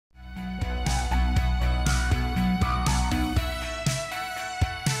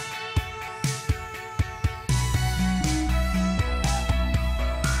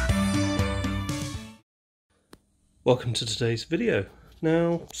Welcome to today's video.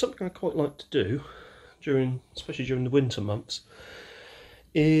 Now, something I quite like to do, especially during the winter months,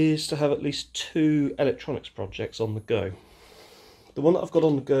 is to have at least two electronics projects on the go. The one that I've got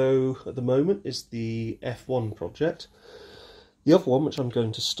on the go at the moment is the F1 project. The other one, which I'm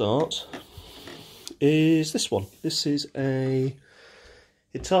going to start, is this one. This is a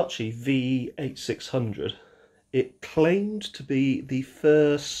Hitachi V8600. It claimed to be the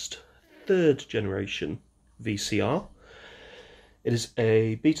first third generation VCR. It is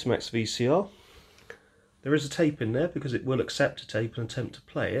a Betamax VCR. There is a tape in there because it will accept a tape and attempt to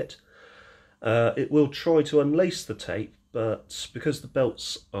play it. It will try to unlace the tape, but because the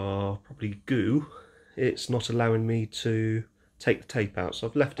belts are probably goo, it's not allowing me to take the tape out, so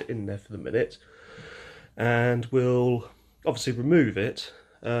I've left it in there for the minute, and will obviously remove it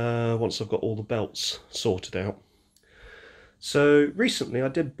once I've got all the belts sorted out. So recently I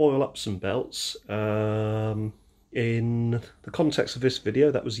did boil up some belts. In the context of this video,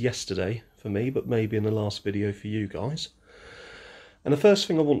 that was yesterday for me, but maybe in the last video for you guys. And the first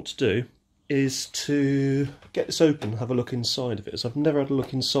thing I want to do is to get this open and have a look inside of it, as I've never had a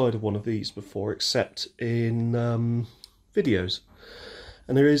look inside of one of these before except in videos.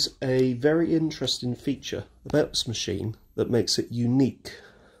 And there is a very interesting feature about this machine that makes it unique.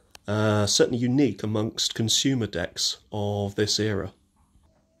 Certainly unique amongst consumer decks of this era.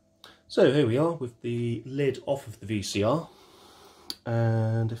 So here we are with the lid off of the VCR,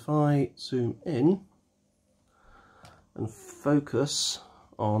 and if I zoom in and focus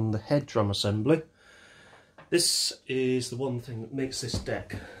on the head drum assembly, this is the one thing that makes this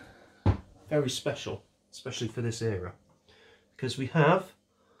deck very special, especially for this era, because we have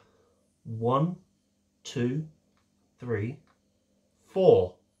 1, 2, 3,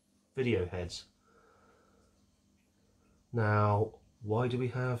 4 video heads. Now, why do we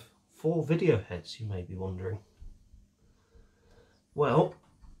have 4 video heads, you may be wondering? Well,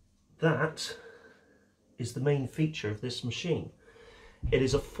 that is the main feature of this machine. It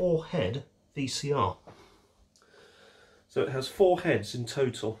is a 4-head VCR. So it has 4 heads in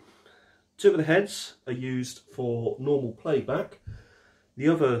total. 2 of the heads are used for normal playback. The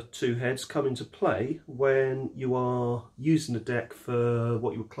other 2 heads come into play when you are using the deck for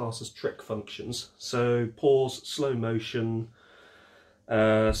what you would class as trick functions. So pause, slow motion,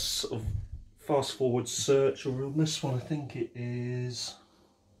 sort of fast forward search, or on this one I think it is,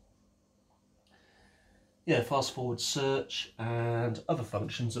 yeah, fast forward search, and other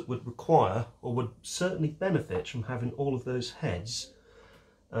functions that would require or would certainly benefit from having all of those heads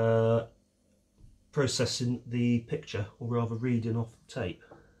processing the picture, or rather reading off the tape.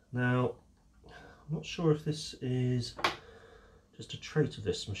 Now, I'm not sure if this is just a trait of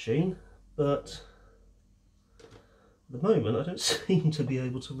this machine, but at the moment I don't seem to be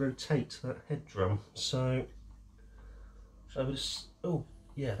able to rotate that head drum. So I was, oh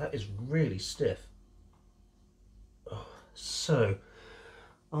yeah, that is really stiff. So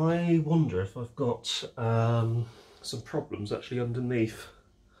I wonder if I've got some problems actually underneath,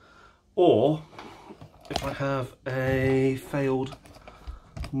 or if I have a failed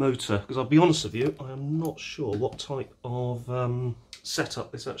motor, because I'll be honest with you, I am not sure what type of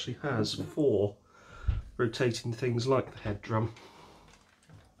setup this actually has for rotating things like the head drum.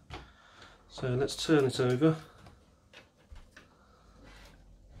 So let's turn it over.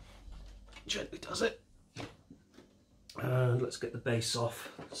 Gently does it. And let's get the base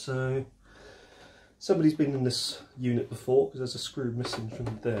off. So somebody's been in this unit before, because there's a screw missing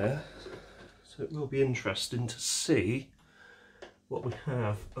from there. So it will be interesting to see what we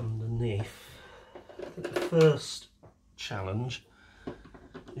have underneath. I think the first challenge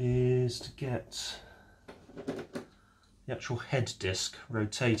is to get the actual head disc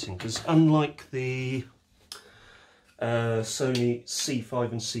rotating, because unlike the Sony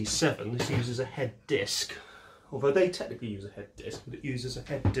C5 and C7, this uses a head disc. Although they technically use a head disc, but it uses a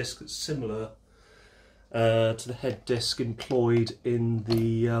head disc that's similar to the head disc employed in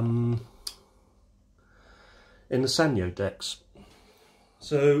the Sanyo decks.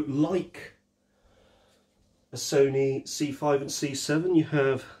 So, like a Sony C5 and C7, you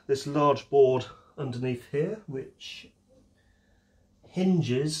have this large board underneath here, which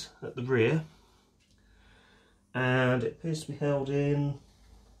hinges at the rear, and it appears to be held in,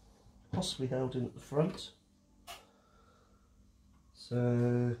 possibly held in at the front.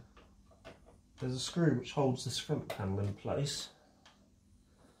 So there's a screw which holds this front panel in place.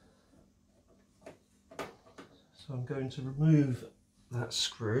 So I'm going to remove that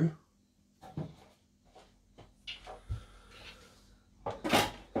screw.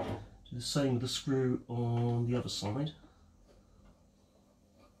 Do the same with the screw on the other side.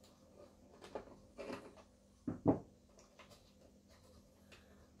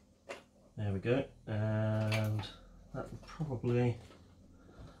 There we go, and that will probably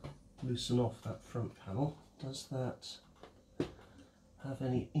loosen off that front panel. Does that have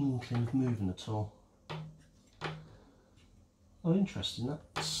any inkling of moving at all? Oh, interesting,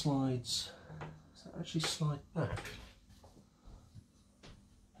 that slides. Does that actually slide back?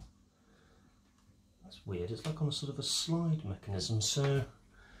 That's weird, it's like on a sort of a slide mechanism, so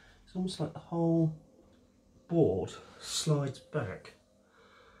it's almost like the whole board slides back.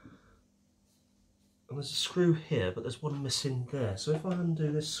 And there's a screw here, but there's one missing there. So if I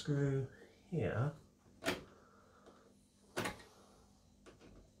undo this screw here,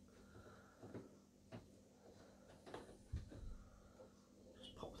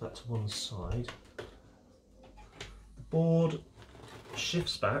 just pop that to one side. The board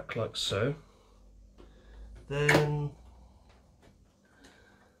shifts back like so. Then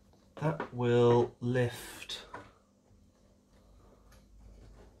that will lift.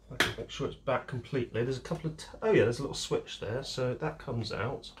 I can make sure it's back completely. There's a couple of, oh yeah, there's a little switch there, so that comes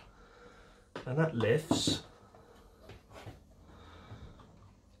out and that lifts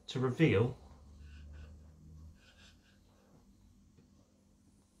to reveal.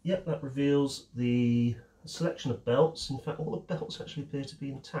 Yep, that reveals the selection of belts. In fact, all the belts actually appear to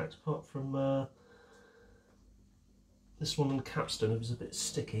be intact, apart from this one on the capstan. It was a bit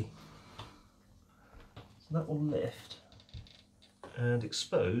sticky. So that will lift and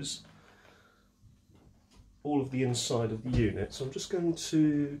expose all of the inside of the unit. So I'm just going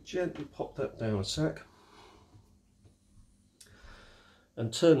to gently pop that down a sec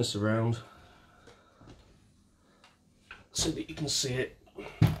and turn this around so that you can see it.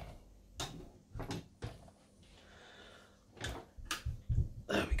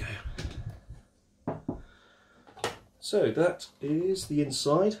 There we go. So that is the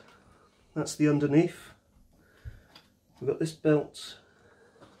inside, that's the underneath. We've got this belt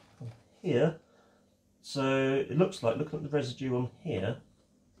here, so it looks like, looking at the residue on here,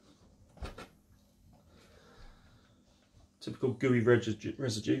 typical gooey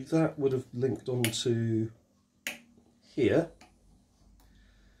residue, that would have linked onto here.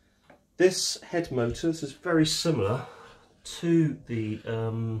 This head motor, this is very similar to the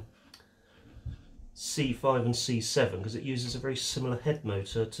C5 and C7 because it uses a very similar head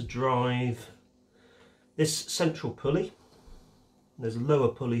motor to drive this central pulley. There's a lower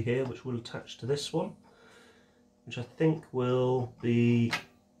pulley here which will attach to this one, which I think will be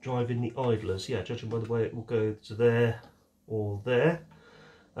driving the idlers. Yeah, judging by the way it will go to there or there,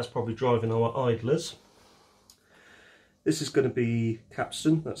 that's probably driving our idlers. This is going to be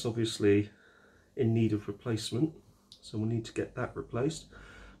capstan, that's obviously in need of replacement, so we'll need to get that replaced.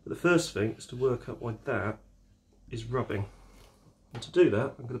 But the first thing is to work out why that is rubbing. And to do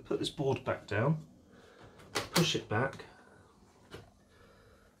that, I'm going to put this board back down, push it back,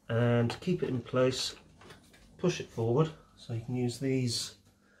 and keep it in place, push it forward. So you can use these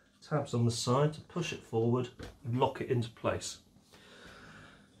tabs on the side to push it forward and lock it into place.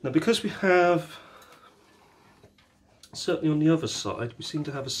 Now, because we have, certainly on the other side, we seem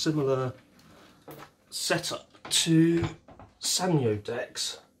to have a similar setup to Sanyo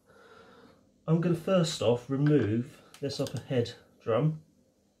decks, I'm going to first off remove this upper head drum,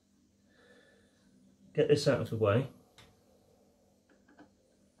 get this out of the way,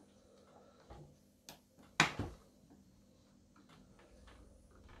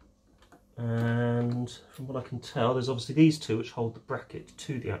 and from what I can tell there's obviously these two which hold the bracket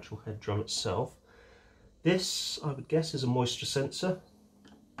to the actual head drum itself. This, I would guess, is a moisture sensor.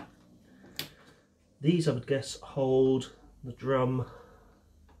 These, I would guess, hold the drum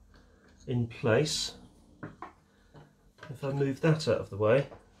in place. If I move that out of the way,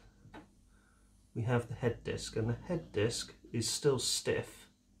 we have the head disc, and the head disc is still stiff.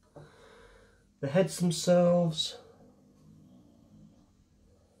 The heads themselves,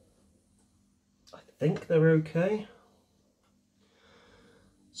 I think they're okay.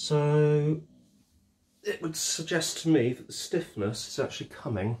 So it would suggest to me that the stiffness is actually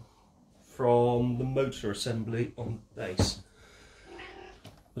coming from the motor assembly on the base.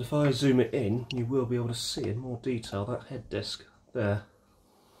 But if I zoom it in, you will be able to see in more detail that head disc there.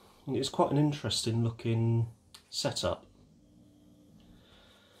 And it's quite an interesting looking setup.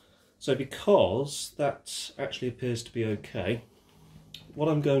 So because that actually appears to be okay, what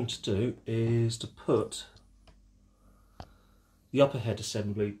I'm going to do is to put the upper head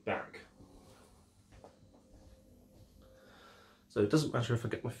assembly back. So it doesn't matter if I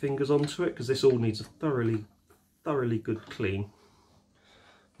get my fingers onto it because this all needs a thoroughly good clean.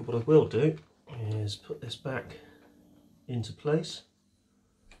 But what I will do is put this back into place,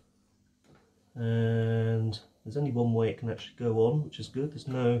 and there's only one way it can actually go on, which is good. There's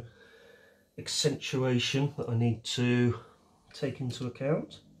no accentuation that I need to take into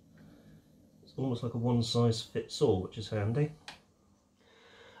account. It's almost like a one-size-fits-all, which is handy.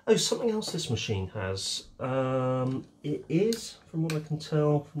 Oh, something else this machine has. It is, from what I can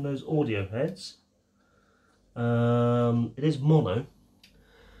tell from those audio heads, it is mono,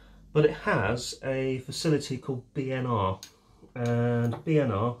 but it has a facility called BNR, and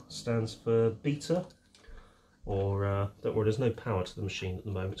BNR stands for beta, or don't worry, there's no power to the machine at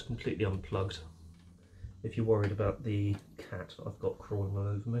the moment, it's completely unplugged, if you're worried about the cat that I've got crawling all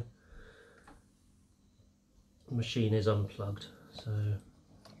over me. The machine is unplugged, so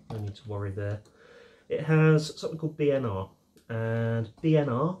no need to worry there. It has something called BNR, and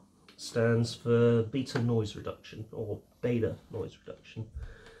BNR stands for beta noise reduction, or beta noise reduction,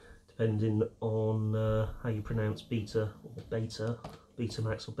 depending on how you pronounce beta or beta,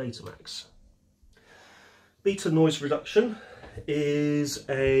 Betamax or Betamax. Beta noise reduction is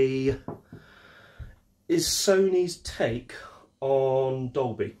Sony's take on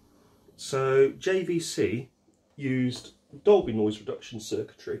Dolby. So JVC used Dolby noise reduction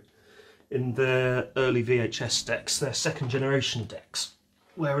circuitry in their early VHS decks, their second generation decks,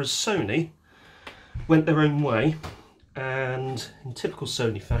 whereas Sony went their own way, and in typical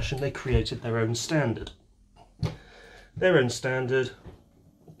Sony fashion they created their own standard. Their own standard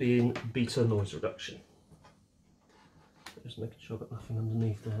being beta noise reduction. Just making sure I've got nothing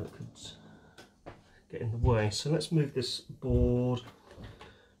underneath there that could get in the way. So let's move this board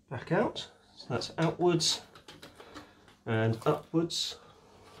back out. So that's outwards and upwards.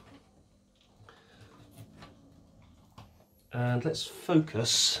 And let's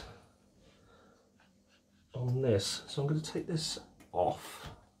focus on this. So I'm going to take this off.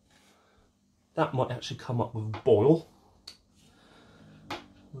 That might actually come up with a boil.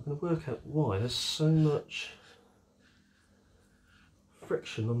 We're going to work out why there's so much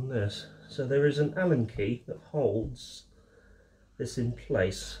friction on this. So there is an Allen key that holds this in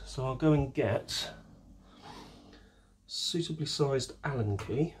place. So I'll go and get a suitably sized Allen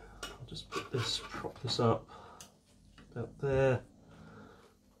key. I'll just prop this up about there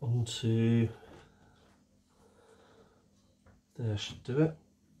onto there, should do it.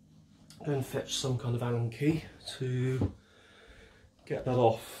 Go and fetch some kind of Allen key to get that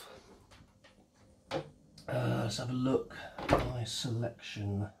off. Let's have a look at my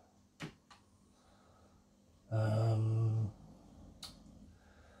selection.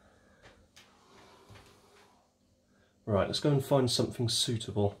 Right, let's go and find something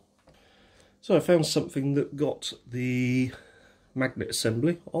suitable. So I found something that got the magnet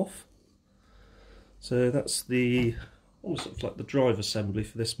assembly off. So that's the almost sort of like the drive assembly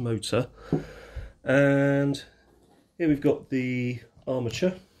for this motor. And here we've got the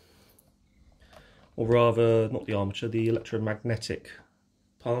armature, or rather not the armature, the electromagnetic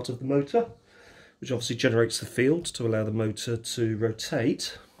part of the motor, which obviously generates the field to allow the motor to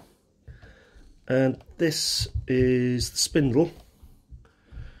rotate. And this is the spindle,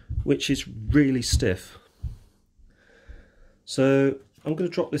 which is really stiff. So I'm going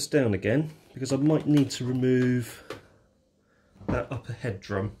to drop this down again because I might need to remove that upper head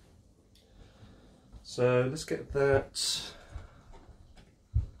drum. So let's get that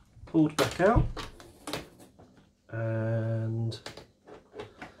pulled back out and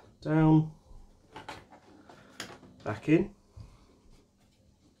down, back in,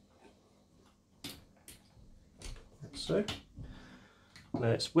 like so.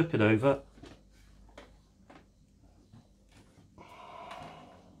 Let's whip it over.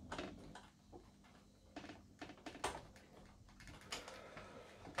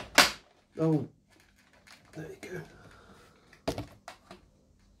 Oh, there you go. What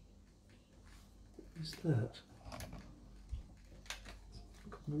is that?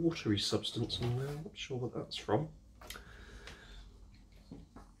 Watery substance in there, I'm not sure what that's from.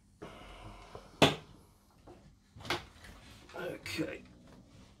 Okay,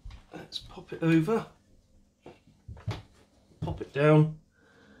 let's pop it over, pop it down,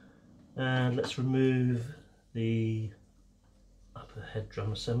 and let's remove the upper head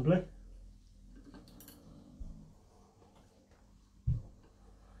drum assembly.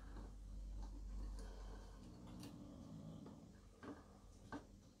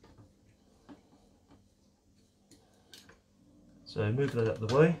 So move that out of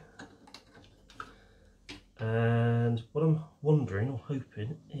the way, and what I'm wondering or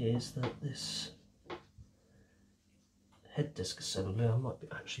hoping is that this head disc assembly I might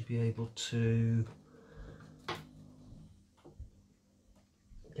actually be able to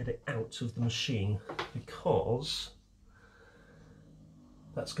get it out of the machine, because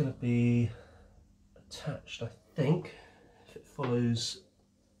that's going to be attached, I think, if it follows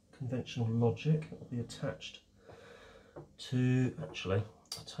conventional logic that will be attached to, actually,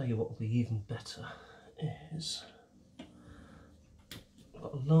 I'll tell you what will be even better is, I've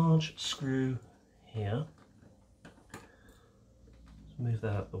got a large screw here, let's move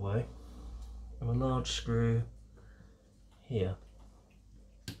that out of the way, and a large screw here.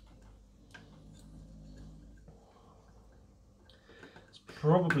 It's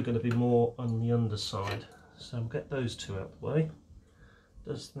probably going to be more on the underside, so I'll get those two out of the way.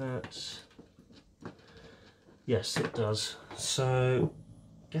 Does that? Yes, it does. So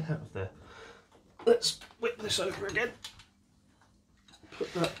get out of there. Let's whip this over again.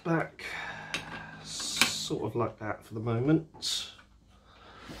 Put that back sort of like that for the moment.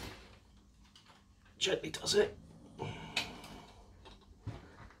 Gently does it. So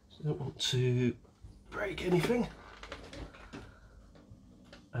don't want to break anything.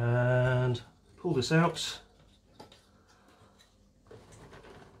 And pull this out.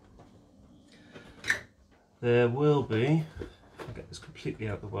 There will be, if I get this completely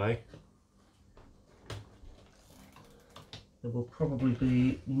out of the way, there will probably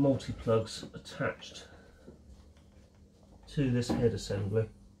be multi-plugs attached to this head assembly,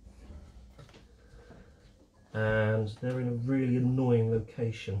 and they're in a really annoying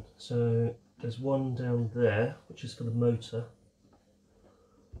location. So there's one down there which is for the motor,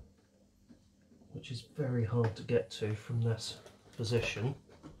 which is very hard to get to from this position.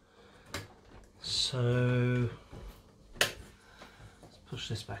 So let's push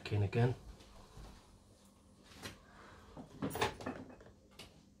this back in again.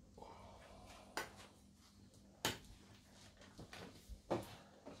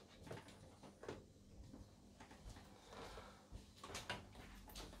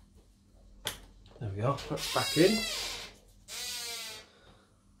 There we are, that's back in.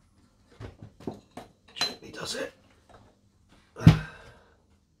 Gently does it.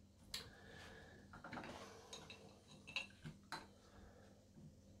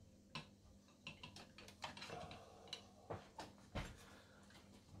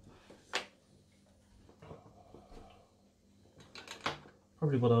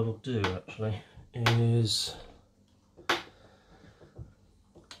 Probably what I will do actually is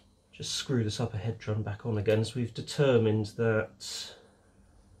just screw this upper head drum back on again, as we've determined that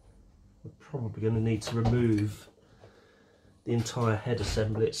we're probably going to need to remove the entire head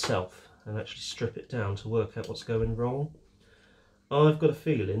assembly itself and actually strip it down to work out what's going wrong. I've got a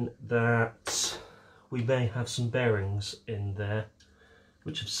feeling that we may have some bearings in there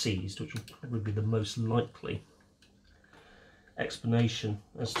which have seized, which will probably be the most likely explanation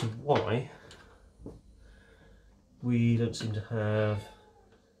as to why we don't seem to have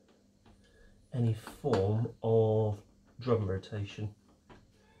any form of drum rotation.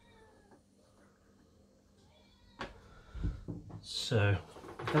 So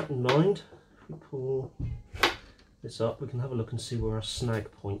with that in mind, if we pull this up, we can have a look and see where our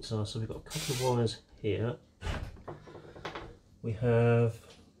snag points are. So we've got a couple of wires here, we have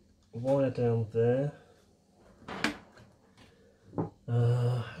a wire down there.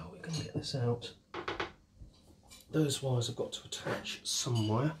 How are we going to get this out? Those wires have got to attach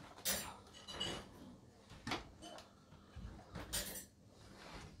somewhere.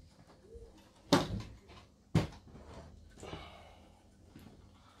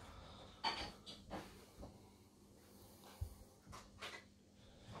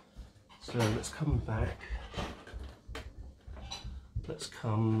 So let's come back. Let's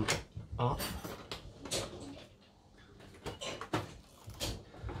come up.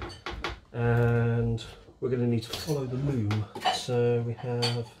 And we're going to need to follow the loom. So we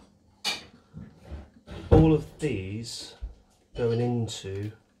have all of these going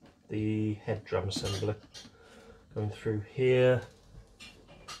into the head drum assembly, going through here,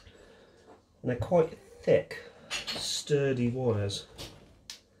 and they're quite thick, sturdy wires.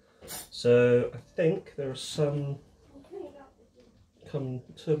 So I think there are some come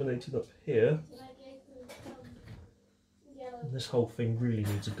terminating up here. And this whole thing really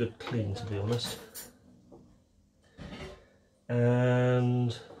needs a good clean, to be honest. And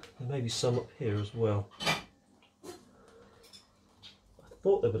there may be some up here as well. I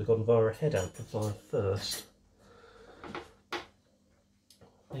thought they would have gone via a head amplifier first.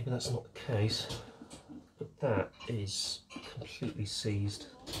 Maybe that's not the case, but that is completely seized.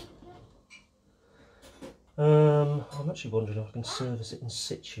 I'm actually wondering if I can service it in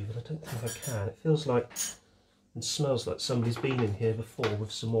situ, but I don't think I can. It feels like and smells like somebody's been in here before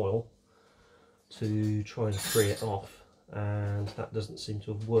with some oil to try and free it off, and that doesn't seem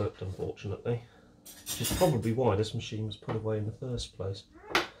to have worked, unfortunately, which is probably why this machine was put away in the first place.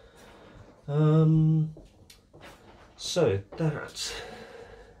 So that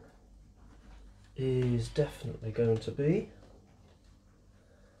is definitely going to be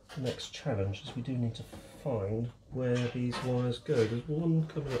the next challenge, as we do need to find where these wires go. There's one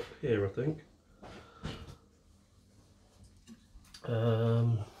coming up here, I think.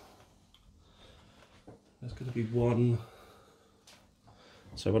 There's going to be one.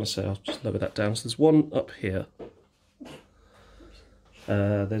 So when I say, I'll just lower that down. So there's one up here.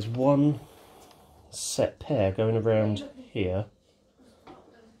 There's one set pair going around here.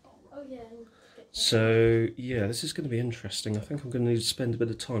 So yeah, this is going to be interesting. I think I'm going to need to spend a bit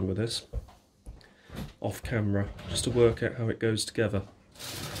of time with this off camera just to work out how it goes together.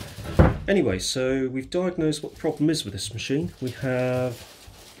 Anyway, so we've diagnosed what the problem is with this machine. We have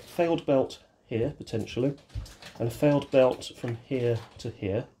a failed belt here, potentially, and a failed belt from here to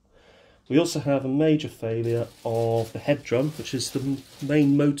here. We also have a major failure of the head drum, which is the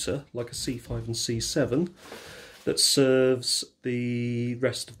main motor, like a C5 and C7, that serves the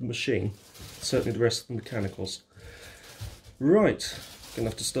rest of the machine, certainly the rest of the mechanicals. Right, gonna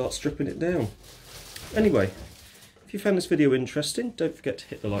have to start stripping it down. Anyway, if you found this video interesting, don't forget to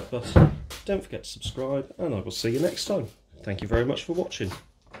hit the like button, don't forget to subscribe, and I will see you next time. Thank you very much for watching.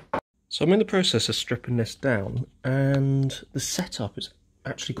 So I'm in the process of stripping this down, and the setup is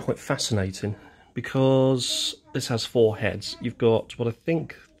actually quite fascinating because this has 4 heads. You've got what I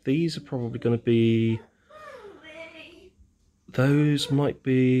think these are probably going to be, those might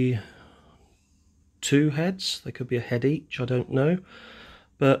be 2 heads, they could be a head each, I don't know,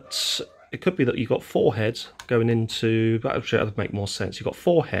 but it could be that you've got 4 heads going into, but actually that would make more sense. You've got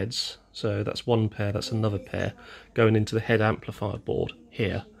 4 heads, so that's one pair, that's another pair going into the head amplifier board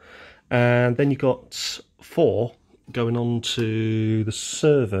here, and then you've got 4 going on to the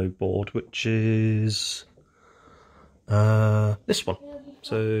servo board, which is this one.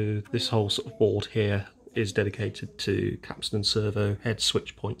 So this whole sort of board here is dedicated to capstan and servo, head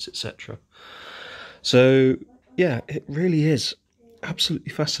switch points, etc. So yeah, it really is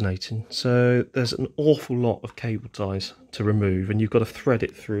absolutely fascinating. So there's an awful lot of cable ties to remove, and you've got to thread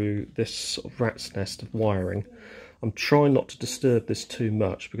it through this sort of rat's nest of wiring. I'm trying not to disturb this too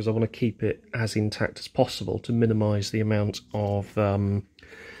much because I want to keep it as intact as possible to minimise the amount of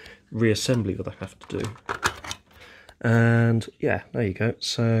reassembly that I have to do. And yeah, there you go.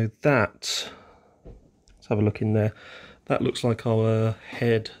 So that, let's have a look in there. That looks like our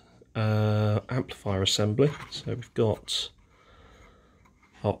head amplifier assembly. So we've got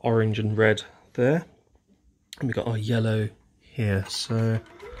our orange and red there, and we've got our yellow here. So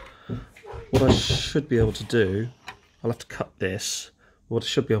what I should be able to do, I'll have to cut this. What I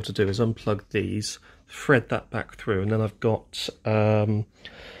should be able to do is unplug these, thread that back through, and then I've got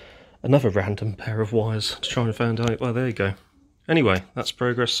another random pair of wires to try and find out. Well, there you go. Anyway, that's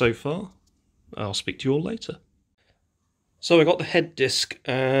progress so far. I'll speak to you all later. So I got the head disc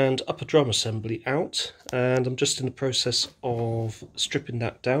and upper drum assembly out, and I'm just in the process of stripping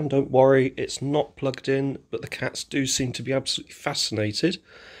that down. Don't worry, it's not plugged in, but the cats do seem to be absolutely fascinated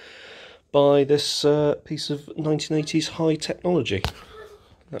by this piece of 1980s high technology.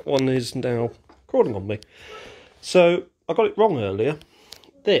 That one is now crawling on me. So I got it wrong earlier.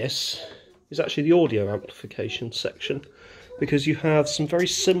 This is actually the audio amplification section, because you have some very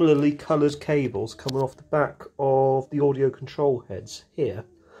similarly coloured cables coming off the back of the audio control heads here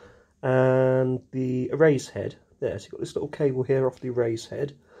and the erase head there. So you've got this little cable here off the erase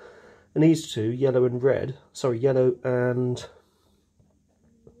head, and these two, yellow and red, sorry, yellow and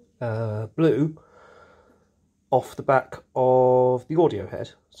blue, off the back of the audio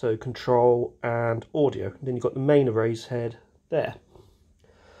head, so control and audio. And then you've got the main erase head there.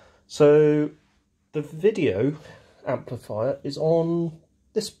 So the video amplifier is on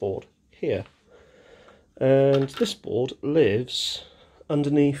this board here, and this board lives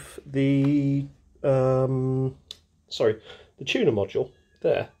underneath the the tuner module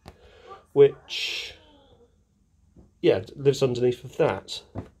there, which lives underneath of that,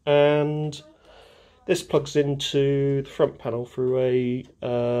 and this plugs into the front panel through a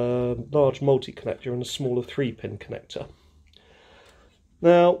large multi-connector and a smaller 3-pin connector.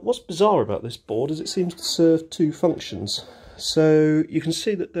 Now, what's bizarre about this board is it seems to serve 2 functions. So you can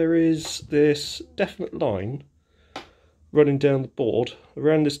see that there is this definite line running down the board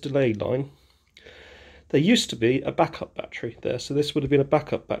around this delay line. There used to be a backup battery there, so this would have been a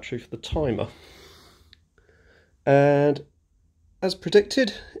backup battery for the timer. And as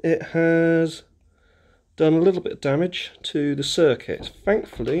predicted, it has done a little bit of damage to the circuit.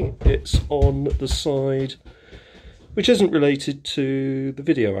 Thankfully, it's on the side which isn't related to the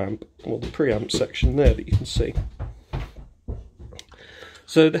video amp, or the preamp section there that you can see.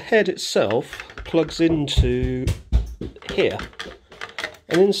 So the head itself plugs into here,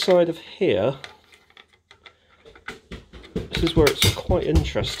 and inside of here this is where it's quite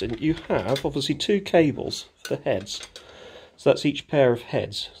interesting. You have obviously two cables for the heads. So that's each pair of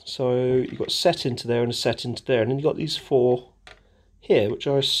heads. So you've got a set into there and a set into there. And then you've got these four here, which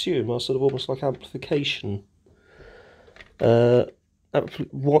I assume are sort of almost like amplification. There's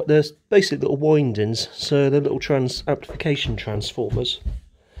basically little windings, so they're little amplification transformers.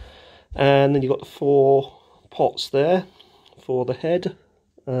 And then you've got the four pots there for the head.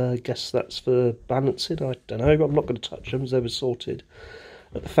 I guess that's for balancing, I don't know. I'm not going to touch them as they were sorted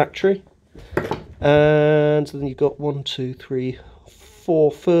at the factory. And then you've got 1, 2, 3,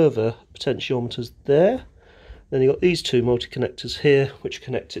 4 further potentiometers there. Then you've got these two multi-connectors here, which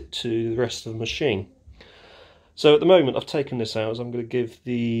connect it to the rest of the machine. So at the moment I've taken this out, as I'm going to give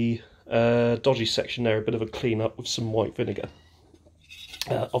the dodgy section there a bit of a clean up with some white vinegar.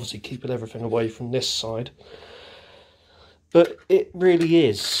 Obviously keeping everything away from this side. But it really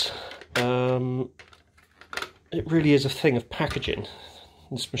is a thing of packaging,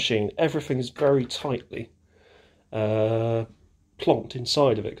 this machine. Everything is very tightly plonked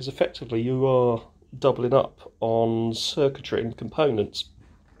inside of it, because effectively you are doubling up on circuitry and components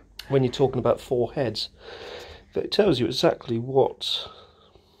when you're talking about 4 heads. But it tells you exactly what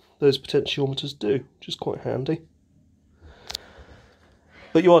those potentiometers do, which is quite handy.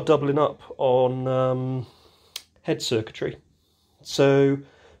 But you are doubling up on head circuitry. So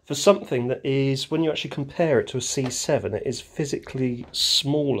for something that is, when you actually compare it to a C7, it is physically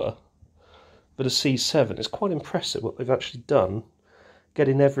smaller. But a C7 is quite impressive what they've actually done,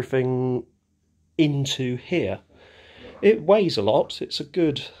 getting everything into here. It weighs a lot. It's a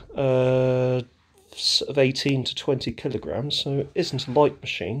good of 18 to 20 kilograms, so it isn't a light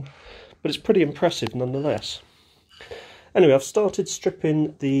machine, but it's pretty impressive nonetheless. Anyway, I've started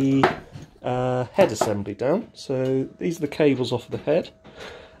stripping the head assembly down. So these are the cables off of the head.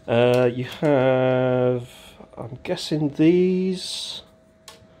 You have, I'm guessing these,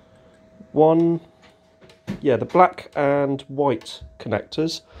 the black and white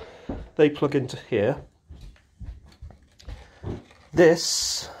connectors. They plug into here.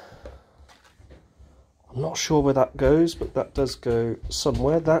 This, I'm not sure where that goes, but that does go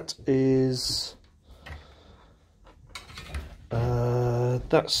somewhere. That is,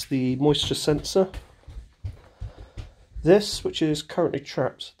 that's the moisture sensor. This, which is currently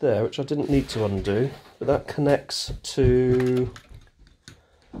trapped there, which I didn't need to undo, but that connects to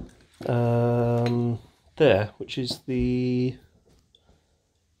there, which is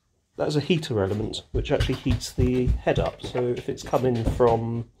that's a heater element, which actually heats the head up. So if it's coming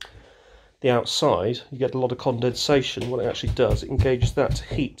from the outside, you get a lot of condensation. What it actually does, it engages that to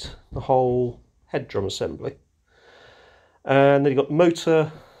heat the whole head drum assembly. And then you've got the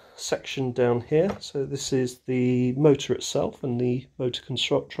motor section down here. So this is the motor itself and the motor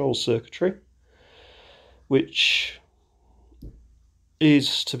control circuitry, which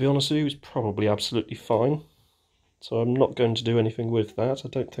is, to be honest with you, is probably absolutely fine. So I'm not going to do anything with that. I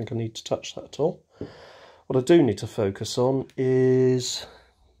don't think I need to touch that at all. What I do need to focus on is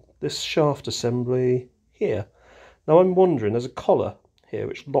this shaft assembly here. Now I'm wondering, there's a collar here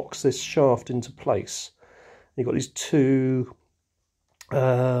which locks this shaft into place. You've got these two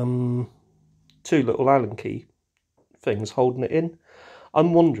little Allen key things holding it in.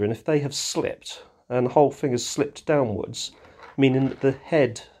 I'm wondering if they have slipped and the whole thing has slipped downwards, meaning that the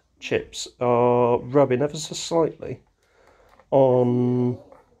head chips are rubbing ever so slightly on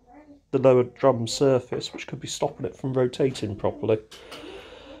the lower drum surface, which could be stopping it from rotating properly.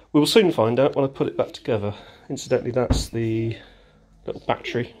 We will soon find out when I put it back together. Incidentally, that's the little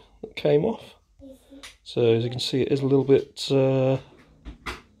battery that came off. So as you can see, it is a little bit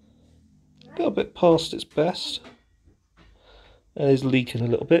past its best. And it is leaking a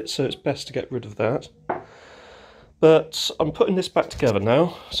little bit, so it's best to get rid of that. But I'm putting this back together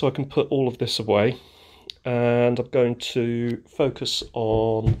now, so I can put all of this away. And I'm going to focus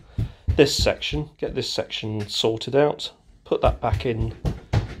on this section, get this section sorted out, put that back in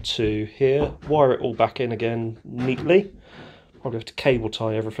to here, wire it all back in again neatly. Probably have to cable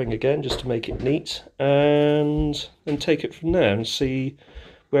tie everything again just to make it neat, and then take it from there and see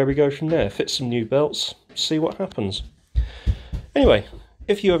where we go from there. Fit some new belts, see what happens. Anyway,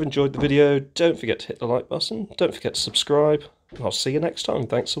 if you have enjoyed the video, don't forget to hit the like button, don't forget to subscribe, and I'll see you next time.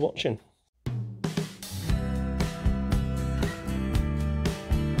 Thanks for watching.